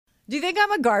Do you think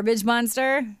I'm a garbage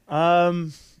monster? You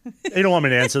don't want me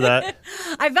to answer that.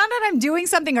 I found out I'm doing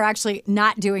something or actually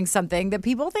not doing something that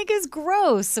people think is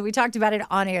gross. So we talked about it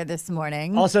on air this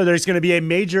morning. Also, there's going to be a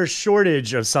major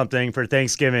shortage of something for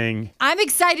Thanksgiving. I'm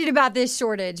excited about this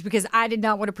shortage because I did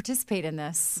not want to participate in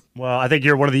this. Well, I think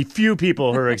you're one of the few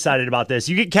people who are excited about this.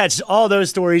 You can catch all those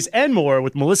stories and more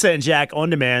with Melissa and Jack on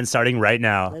demand starting right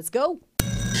now. Let's go.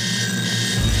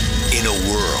 In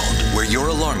a world where your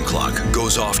alarm clock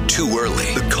goes off too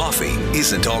early, the coffee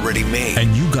isn't already made,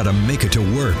 and you gotta make it to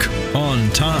work on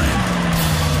time.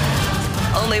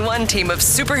 Only one team of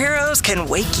superheroes can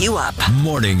wake you up.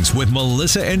 Mornings with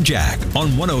Melissa and Jack on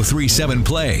 103.7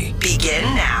 Play. Begin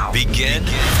now. Begin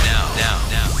now.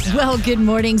 Well, good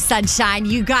morning, sunshine.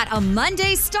 You got a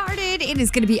Monday started. It is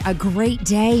going to be a great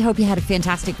day. Hope you had a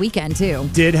fantastic weekend, too.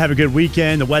 Did have a good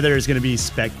weekend. The weather is going to be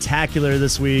spectacular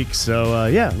this week. So,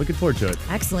 looking forward to it.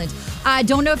 Excellent. I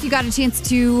don't know if you got a chance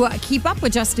to keep up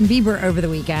with Justin Bieber over the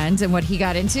weekend and what he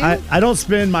got into. I don't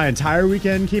spend my entire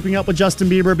weekend keeping up with Justin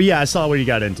Bieber, but yeah, I saw what he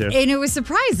got into. And it was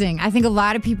surprising. I think a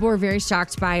lot of people were very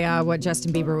shocked by what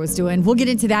Justin Bieber was doing. We'll get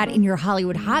into that in your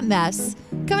Hollywood Hot Mess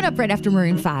coming up right after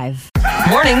Maroon 5.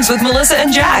 Mornings with Melissa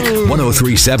and Jack.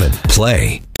 103.7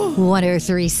 Play.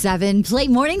 103.7 Play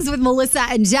Mornings with Melissa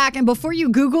and Jack. And before you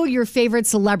Google your favorite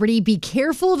celebrity, be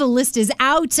careful. The list is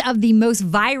out of the most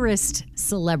virused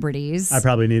celebrities. I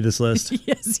probably need this list.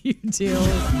 Yes, you do.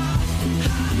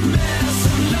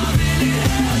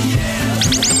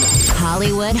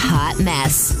 Hollywood Hot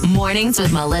Mess. Mornings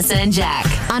with Melissa and Jack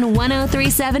on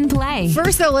 103.7 Play.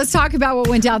 First, though, let's talk about what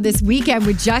went down this weekend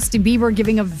with Justin Bieber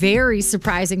giving a very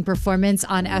surprising performance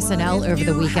on SNL over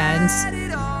the weekend.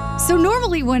 So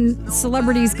normally when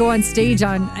celebrities go on stage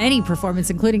on any performance,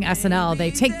 including SNL,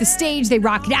 they take the stage, they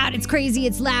rock it out, it's crazy,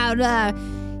 it's loud.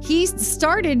 He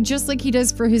started just like he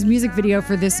does for his music video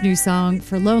for this new song,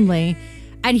 For Lonely.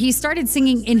 And he started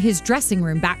singing in his dressing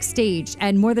room backstage.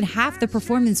 And more than half the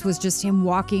performance was just him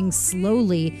walking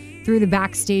slowly through the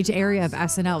backstage area of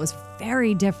SNL. It was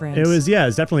very different. It's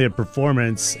definitely a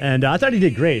performance. And I thought he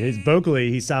did great. Vocally,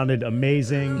 he sounded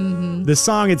amazing. Mm-hmm. The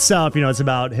song itself, it's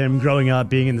about him growing up,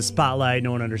 being in the spotlight,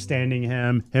 no one understanding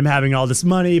him having all this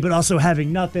money, but also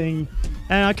having nothing.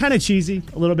 Kind of cheesy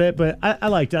a little bit, but I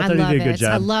liked it. I thought he did a good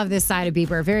job. I love this side of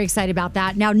Bieber. Very excited about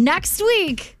that. Now, next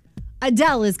week,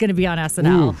 Adele is going to be on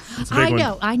SNL.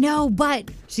 Ooh, I know, but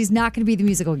she's not going to be the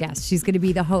musical guest. She's going to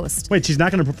be the host. Wait, she's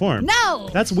not going to perform? No.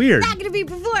 That's weird. Not going to be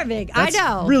performing. That's I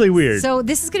know. Really weird. So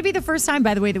this is going to be the first time,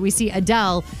 by the way, that we see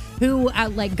Adele, who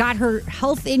got her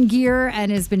health in gear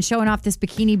and has been showing off this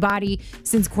bikini body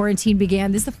since quarantine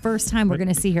began. This is the first time we're going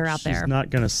to see her out there. She's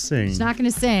not going to sing. She's not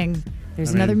going to sing.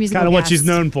 There's another musical kind of guest. what she's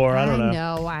known for. I don't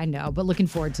know. I know, but looking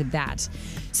forward to that.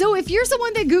 So if you're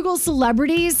someone that Googles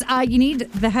celebrities, you need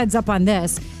the heads up on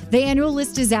this. The annual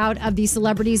list is out of the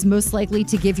celebrities most likely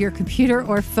to give your computer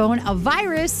or phone a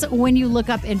virus when you look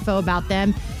up info about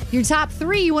them. Your top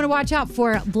 3 you want to watch out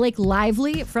for: Blake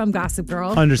Lively from Gossip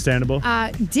Girl. Understandable.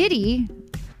 Diddy.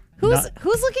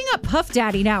 Who's looking up Puff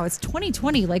Daddy now? It's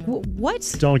 2020. Like,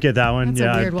 what? Don't get that one.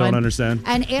 That's a weird one. I don't understand.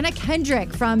 And Anna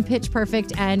Kendrick from Pitch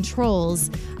Perfect and Trolls.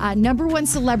 Number 1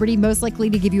 celebrity most likely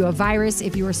to give you a virus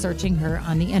if you were searching her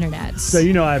on the internet. So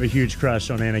I have a huge crush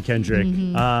on Anna Kendrick.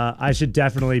 Mm-hmm. I should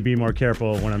definitely be more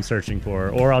careful when I'm searching for her.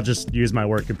 Or I'll just use my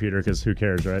work computer because who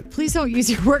cares, right? Please don't use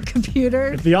your work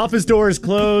computer. If the office door is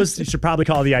closed, you should probably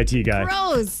call the IT guy.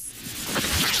 Gross.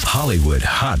 Hollywood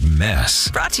Hot Mess.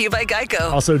 Brought to you by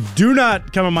Geico. Also, do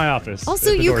not come in my office.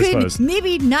 Also, you could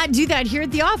maybe not do that here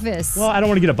at the office. Well, I don't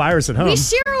want to get a virus at home. We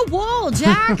share a wall,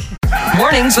 Jack.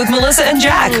 Mornings with Melissa and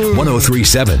Jack.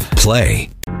 103.7 Play.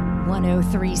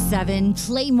 103.7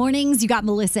 Play Mornings. You got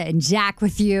Melissa and Jack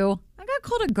with you. I got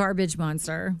called a garbage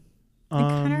monster. It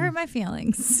kind of hurt my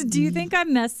feelings. Do you think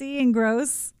I'm messy and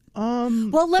gross?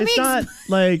 Well, let me. It's not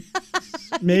like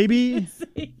maybe.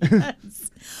 Yes.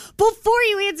 Before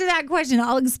you answer that question,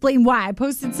 I'll explain why. I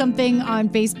posted something on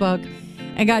Facebook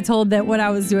and got told that what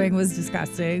I was doing was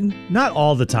disgusting. Not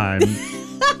all the time.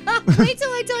 Wait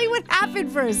till I tell you what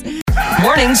happened first.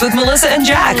 Mornings with Melissa and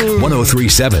Jack.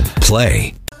 103.7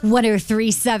 Play.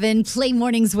 103.7 Play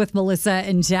Mornings with Melissa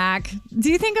and Jack. Do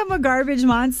you think I'm a garbage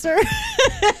monster?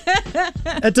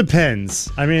 It depends.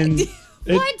 I mean...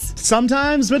 What?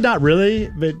 Sometimes, but not really.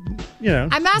 But,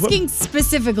 I'm asking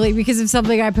specifically because of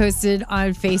something I posted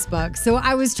on Facebook. So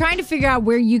I was trying to figure out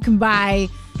where you can buy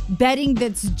bedding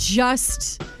that's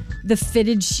just the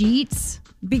fitted sheets,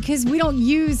 because we don't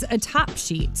use a top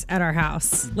sheet at our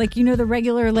house. Like, the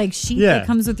regular sheet that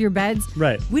comes with your beds.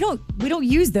 Right. We don't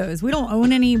use those. We don't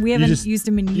own any. We haven't used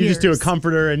them in years. You just do a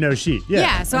comforter and no sheet.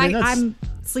 Yeah. So I'm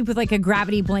sleep with like a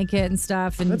gravity blanket and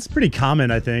stuff. And That's pretty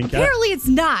common, I think. apparently it's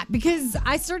not, because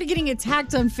I started getting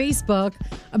attacked on Facebook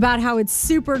about how it's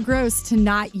super gross to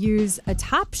not use a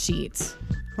top sheet.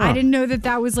 I didn't know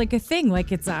that was like a thing.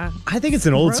 Like it's a. I think it's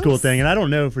an old school Gross. thing, and I don't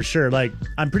know for sure. Like,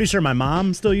 I'm pretty sure my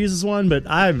mom still uses one, but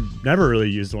I've never really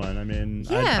used one. I mean,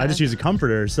 Yeah. I just use a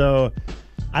comforter. So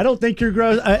I don't think you're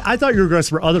gross. I thought you were gross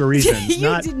for other reasons.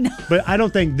 You did not. But I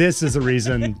don't think this is a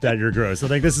reason that you're gross. I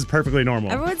think this is perfectly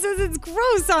normal. Everyone says it's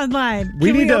gross online. We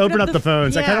Can need to open up the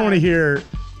phones. I kind Yeah. of want to hear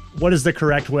what is the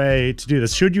correct way to do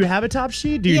this. Should you have a top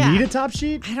sheet? Do you Yeah. need a top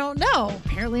sheet? I don't know.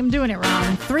 Apparently, I'm doing it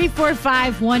wrong.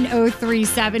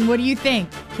 345-1037. What do you think?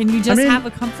 Can you just I mean, have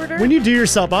a comforter? When you do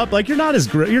yourself up, like you're not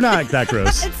that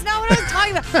gross. It's not what I was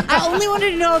talking about. I only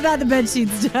wanted to know about the bed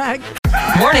sheets, Jack.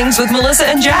 Mornings with Melissa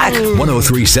and Jack.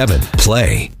 1037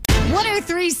 Play.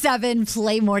 1037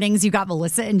 Play Mornings. You got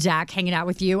Melissa and Jack hanging out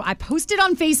with you. I posted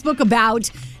on Facebook about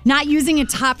not using a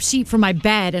top sheet for my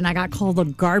bed, and I got called a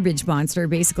garbage monster,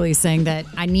 basically saying that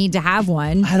I need to have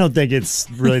one. I don't think it's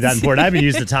really that important. I haven't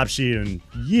used a top sheet in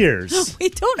years. We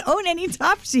don't own any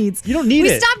top sheets. You don't need we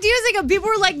it. We stopped using them. People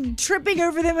were like tripping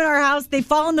over them in our house. They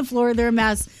fall on the floor. They're a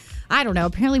mess. I don't know.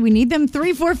 Apparently, we need them.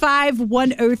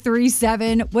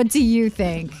 345-1037. What do you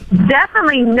think?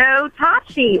 Definitely no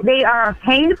top sheet. They are a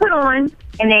pain to put on,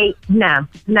 and no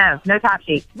top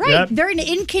sheet. Right. Yep. They're an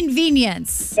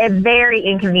inconvenience. It's very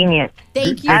inconvenient.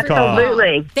 Thank you. Good call.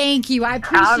 Absolutely. Thank you. I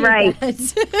appreciate All right. that.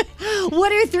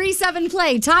 1037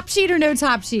 Play. Top sheet or no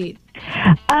top sheet?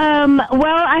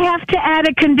 Well, I have to add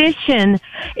a condition.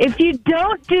 If you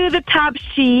don't do the top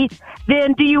sheet,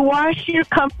 then do you wash your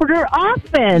comforter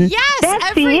often? Yes, That's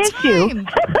every the issue. time.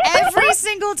 Every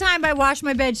single time I wash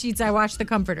my bed sheets, I wash the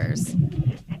comforters.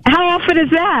 How often is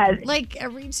that? Like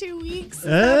every 2 weeks. Is Is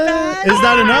that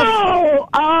that enough?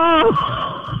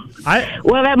 Oh.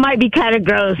 Well, that might be kind of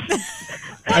gross.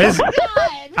 I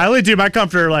only do my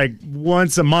comforter like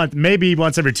once a month, maybe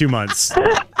once every 2 months. Oh,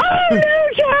 no,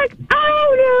 Jack.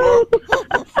 Oh, no.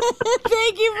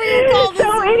 Thank you for your call.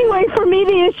 So anyway, for me,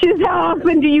 the issue is how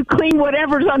often do you clean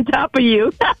whatever's on top of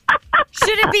you?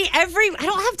 Should it be I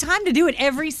don't have time to do it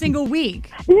every single week.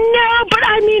 No, but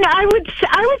I mean, I would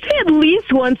say at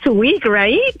least once a week,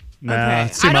 right? Nah,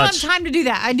 it's too I don't much. have time to do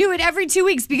that. I do it every 2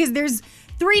 weeks because there's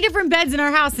 3 different beds in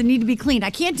our house that need to be cleaned.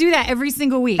 I can't do that every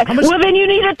single week. Well, then you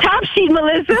need a top sheet,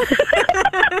 Melissa.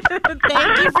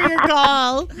 Thank you for your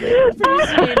call.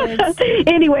 Appreciate it.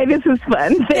 Anyway, this was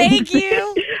fun. Thank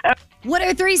you.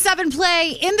 1037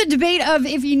 Play. In the debate of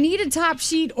if you need a top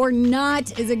sheet or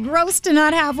not, is it gross to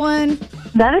not have one?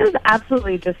 That is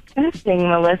absolutely disgusting,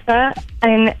 Melissa.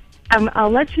 And I'll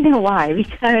let you know why.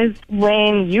 Because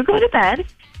when you go to bed,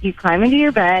 you climb into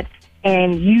your bed,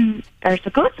 and you are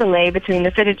supposed to lay between the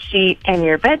fitted sheet and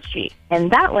your bed sheet. And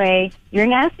that way, your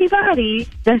nasty body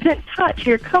doesn't touch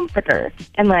your comforter.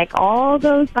 And like all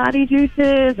those body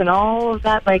juices and all of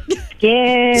that like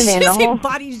skin and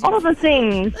all the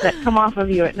things that come off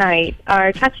of you at night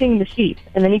are touching the sheet.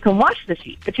 And then you can wash the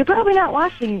sheet. But you're probably not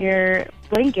washing your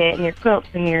blanket and your quilts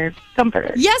and your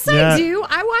comforter. Yes, Yeah. I do.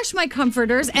 I wash my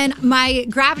comforters, and my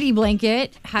gravity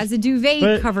blanket has a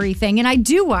duvet covery thing, and I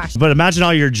do wash. But imagine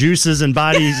all your juices and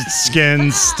body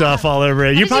skin stuff all over it.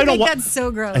 Why You did probably you don't. think that's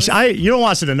so gross? You don't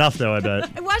watch it enough, though. I bet.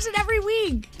 I wash it every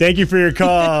week. Thank you for your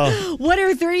call.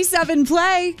 1037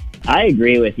 Play. I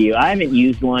agree with you. I haven't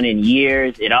used one in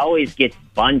years. It always gets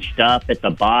bunched up at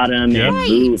the bottom Yep. and Right.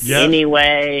 moved Yep.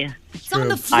 anyway. It's on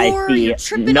the I floor. see You're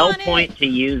tripping no on point to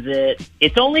use it.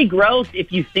 It's only gross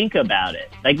if you think about it.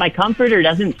 Like, my comforter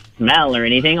doesn't smell or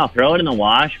anything. I'll throw it in the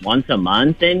wash once a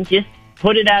month and just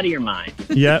put it out of your mind.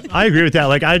 Yeah, I agree with that.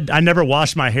 Like, I never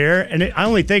wash my hair, and I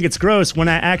only think it's gross when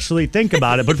I actually think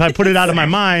about it. But if I put it out of my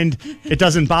mind, it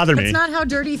doesn't bother me. That's not how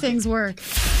dirty things work.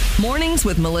 Mornings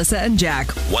with Melissa and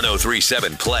Jack.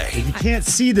 1037 Play. You can't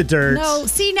see the dirt. No,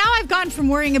 see, now I've gone from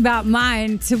worrying about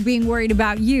mine to being worried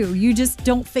about you. You just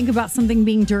don't think about something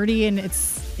being dirty, and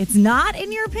it's not,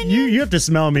 in your opinion? You have to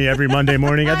smell me every Monday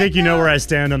morning. I think you know where I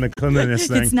stand on the cleanliness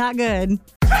thing. It's not good.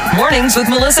 Mornings with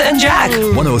Melissa and Jack.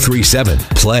 1037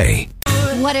 Play.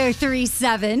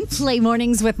 1037 Play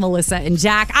Mornings with Melissa and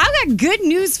Jack. I've got good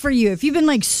news for you. If you've been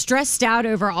like stressed out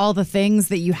over all the things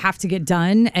that you have to get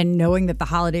done and knowing that the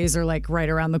holidays are like right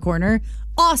around the corner,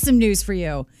 awesome news for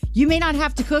you. You may not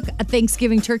have to cook a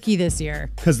Thanksgiving turkey this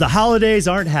year. Because the holidays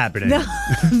aren't happening.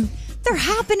 They're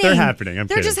happening. They're happening. They're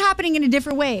kidding. just happening in a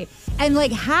different way. And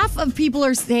like half of people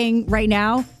are saying right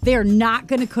now they are not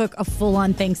going to cook a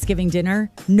full-on Thanksgiving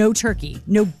dinner. No turkey.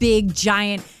 No big,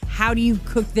 giant, how do you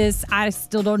cook this? I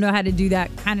still don't know how to do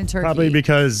that kind of turkey. Probably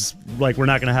because like we're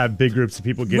not going to have big groups of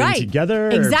people getting together.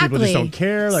 Exactly. Or people just don't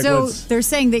care. Like, so they're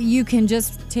saying that you can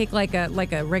just take like a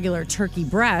regular turkey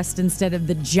breast instead of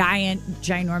the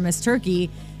ginormous turkey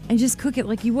and just cook it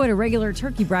like you would a regular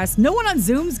turkey breast. No one on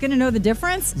Zoom's going to know the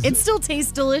difference. It still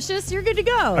tastes delicious. You're good to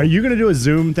go. Are you going to do a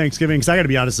Zoom Thanksgiving? Because I got to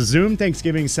be honest, a Zoom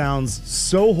Thanksgiving sounds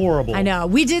so horrible. I know.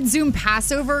 We did Zoom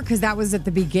Passover because that was at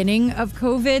the beginning of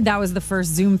COVID. That was the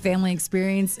first Zoom family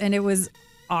experience, and it was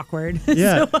awkward.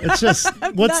 Yeah, it's just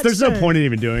there's no point in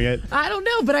even doing it. I don't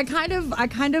know, but I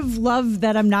kind of love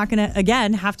that I'm not gonna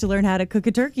again have to learn how to cook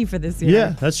a turkey for this year. Yeah,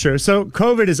 that's true. So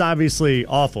COVID is obviously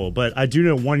awful, but I do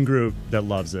know one group that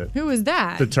loves it. Who is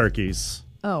that? The turkeys.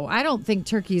 Oh, I don't think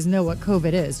turkeys know what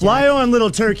COVID is. Jack. Fly on, little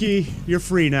turkey. You're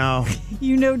free now.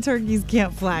 You know turkeys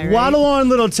can't fly, right? Waddle on,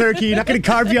 little turkey. Not going to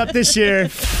carve you up this year.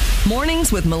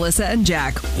 Mornings with Melissa and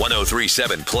Jack.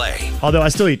 103.7 Play. Although I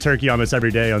still eat turkey almost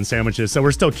every day on sandwiches, so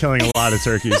we're still killing a lot of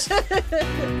turkeys.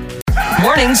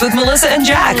 Mornings with Melissa and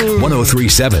Jack.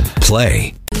 103.7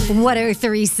 Play.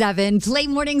 103.7 Play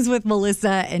Mornings with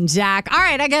Melissa and Jack. All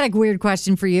right, I got a weird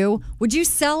question for you. Would you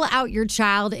sell out your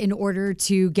child in order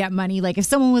to get money? Like if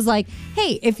someone was like,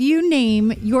 hey, if you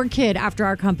name your kid after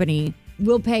our company,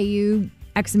 we'll pay you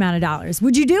X amount of dollars.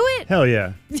 Would you do it? Hell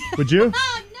yeah. Would you?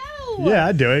 No. Yeah,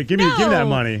 I'd do it. Give me that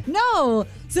money. No.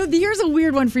 So here's a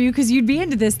weird one for you because you'd be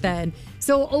into this then.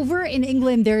 So over in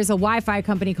England, there's a Wi-Fi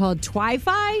company called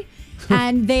Twi-Fi.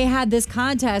 And they had this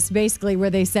contest basically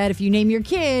where they said, if you name your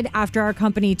kid after our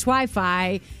company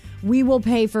Twi-Fi, we will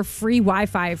pay for free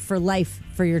Wi-Fi for life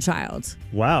for your child.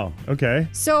 Wow. Okay.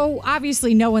 So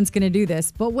obviously no one's going to do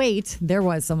this. But wait, there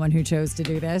was someone who chose to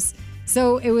do this.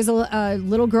 So it was a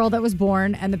little girl that was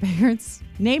born and the parents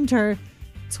named her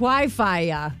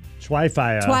Twi-Fi.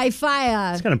 Twi-Fi.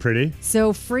 Twi-Fi. It's kind of pretty.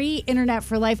 So free internet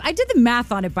for life. I did the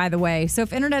math on it, by the way. So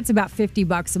if internet's about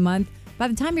 $50 a month, by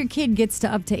the time your kid gets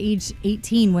to up to age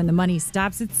 18 when the money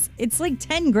stops, it's like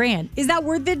 10 grand. Is that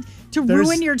worth it to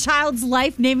ruin your child's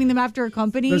life naming them after a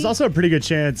company? There's also a pretty good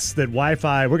chance that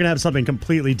Wi-Fi, we're going to have something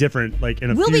completely different like in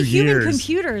a few years. We'll be human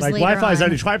computers like later Wi-Fi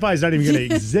on. is not even going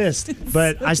to exist,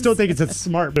 but I still think it's a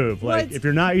smart move. Like if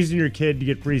you're not using your kid to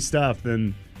get free stuff,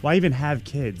 then why even have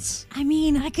kids? I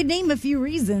mean, I could name a few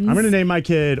reasons. I'm going to name my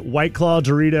kid White Claw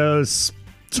Doritos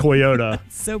Toyota.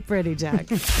 So pretty, Jack.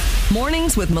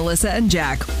 Mornings with Melissa and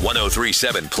Jack.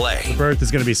 103.7 Play. Birth is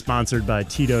going to be sponsored by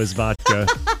Tito's Vodka.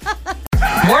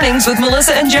 Mornings with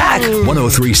Melissa and Jack.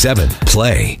 103.7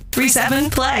 Play. 37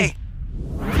 Play.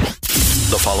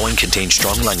 The following contains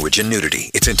strong language and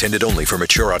nudity. It's intended only for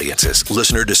mature audiences.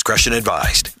 Listener discretion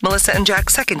advised. Melissa and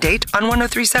Jack's second date on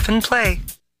 103.7 Play.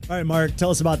 All right, Mark,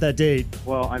 tell us about that date.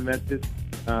 Well, I met this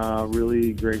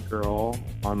really great girl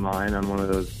online on one of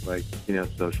those,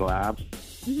 social apps.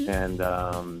 Mm-hmm.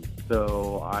 And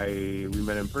so we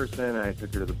met in person, and I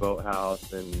took her to the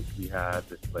boathouse, and we had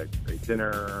this, great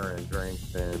dinner and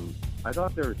drinks, and I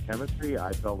thought there was chemistry.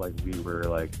 I felt like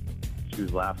she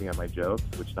was laughing at my jokes,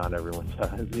 which not everyone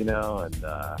does, and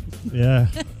yeah,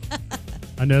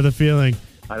 I know the feeling.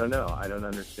 I don't know. I don't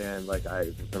understand.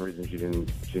 For some reason, she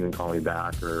didn't call me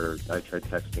back, or I tried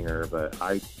texting her, but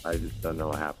I just don't know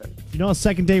what happened. You know how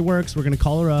second date works? We're going to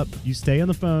call her up. You stay on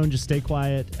the phone, just stay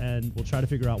quiet, and we'll try to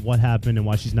figure out what happened and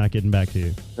why she's not getting back to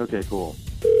you. Okay, cool.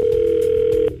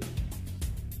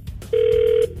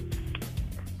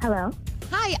 Hello?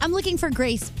 Hi, I'm looking for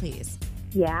Grace, please.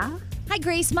 Yeah? Hi,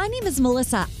 Grace. My name is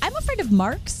Melissa. I'm a friend of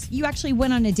Mark's. You actually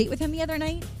went on a date with him the other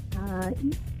night?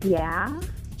 Yeah?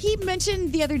 He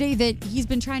mentioned the other day that he's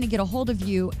been trying to get a hold of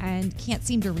you and can't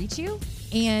seem to reach you.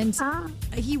 And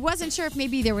he wasn't sure if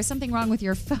maybe there was something wrong with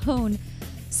your phone.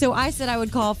 So I said I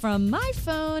would call from my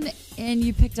phone, and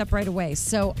you picked up right away.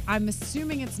 So I'm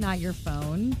assuming it's not your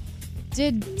phone.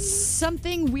 Did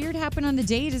something weird happen on the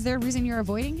date? Is there a reason you're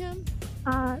avoiding him?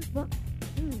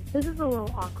 This is a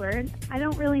little awkward. I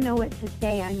don't really know what to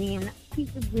say. I mean,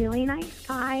 he's a really nice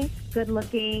guy, good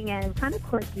looking and kind of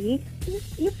quirky.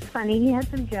 He's funny. He has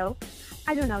some jokes.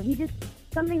 I don't know.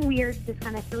 Something weird just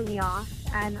kind of threw me off.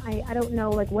 And I don't know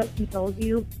what he told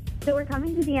you. So we're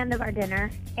coming to the end of our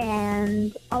dinner,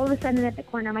 and all of a sudden at the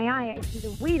corner of my eye, I see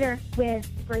the waiter with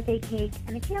birthday cake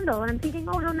and a candle. And I'm thinking,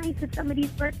 oh, how nice, it's somebody's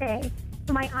birthday.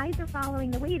 So my eyes are following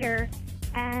the waiter,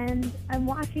 and I'm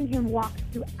watching him walk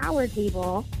to our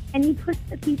table, and he puts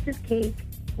a piece of cake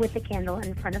with the candle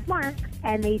in front of Mark,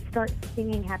 and they start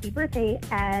singing happy birthday,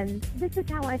 and this is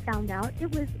how I found out it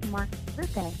was Mark's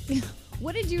birthday.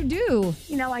 What did you do?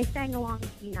 You know, I sang along to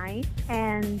Be Nice,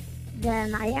 and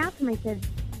then I asked him, I said,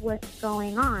 what's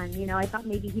going on? You know, I thought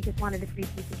maybe he just wanted a free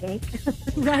piece of cake.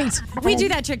 Right. We do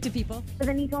that trick to people. But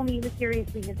then he told me it was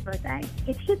seriously his birthday.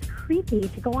 It's just creepy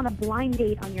to go on a blind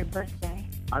date on your birthday.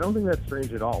 I don't think that's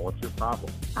strange at all. What's your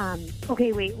problem?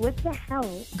 Okay, wait, what the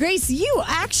hell? Grace, you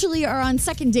actually are on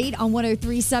second date on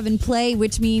 103.7 Play,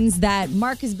 which means that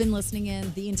Mark has been listening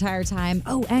in the entire time.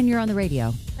 Oh, and you're on the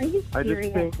radio. Are you serious? I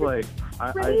just think, like,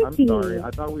 I'm Crazy. sorry.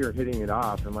 I thought we were hitting it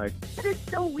off, and like, That is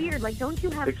so weird. Like, don't you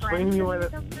have explain to friends? me why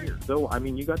that that's do weird. So, I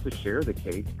mean, you got to share the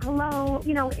cake. Hello,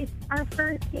 you know, it's our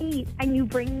first date, and you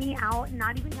bring me out,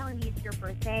 not even telling me it's your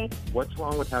birthday. What's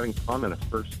wrong with having fun on a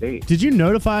first date? Did you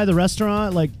notify the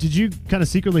restaurant? Like, did you kind of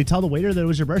secretly tell the waiter that it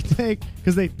was your birthday?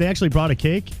 Because they actually brought a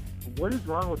cake? What is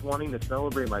wrong with wanting to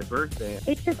celebrate my birthday?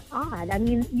 It's just odd. I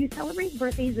mean, you celebrate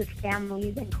birthdays with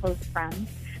families and close friends.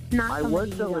 Not I somebody was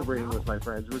you don't celebrating know. with my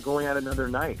friends. We're going out another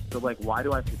night. So, like, why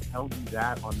do I have to tell you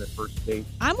that on the first date?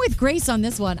 I'm with Grace on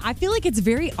this one. I feel like it's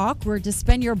very awkward to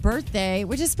spend your birthday,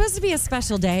 which is supposed to be a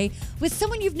special day, with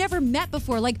someone you've never met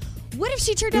before. Like, what if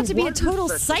she turned out to be a was total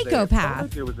special day. It felt psychopath?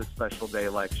 like it was a special day.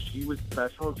 Like, she was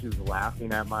special. She was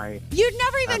laughing at my... You'd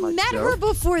never at my even met her joke.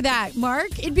 before that,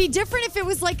 Mark. It'd be different if it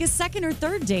was like a second or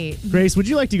third date. Grace, would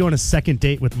you like to go on a second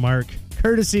date with Mark?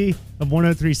 Courtesy of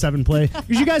 103.7 Play. Because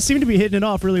you guys seem to be hitting it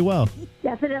off really well.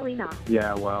 Definitely not.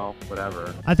 Yeah, well,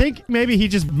 whatever. I think maybe he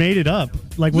just made it up.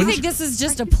 Like, You when think this is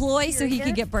just a ploy so he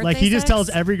could get birthday like he just sex? tells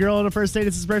every girl on a first date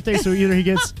it's his birthday, so either he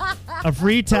gets a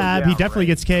free tab, yeah, he definitely right.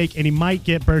 gets cake, and he might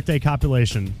get birthday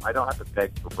copulation. I don't have to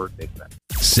beg for birthday sex.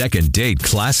 Second date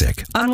classic. On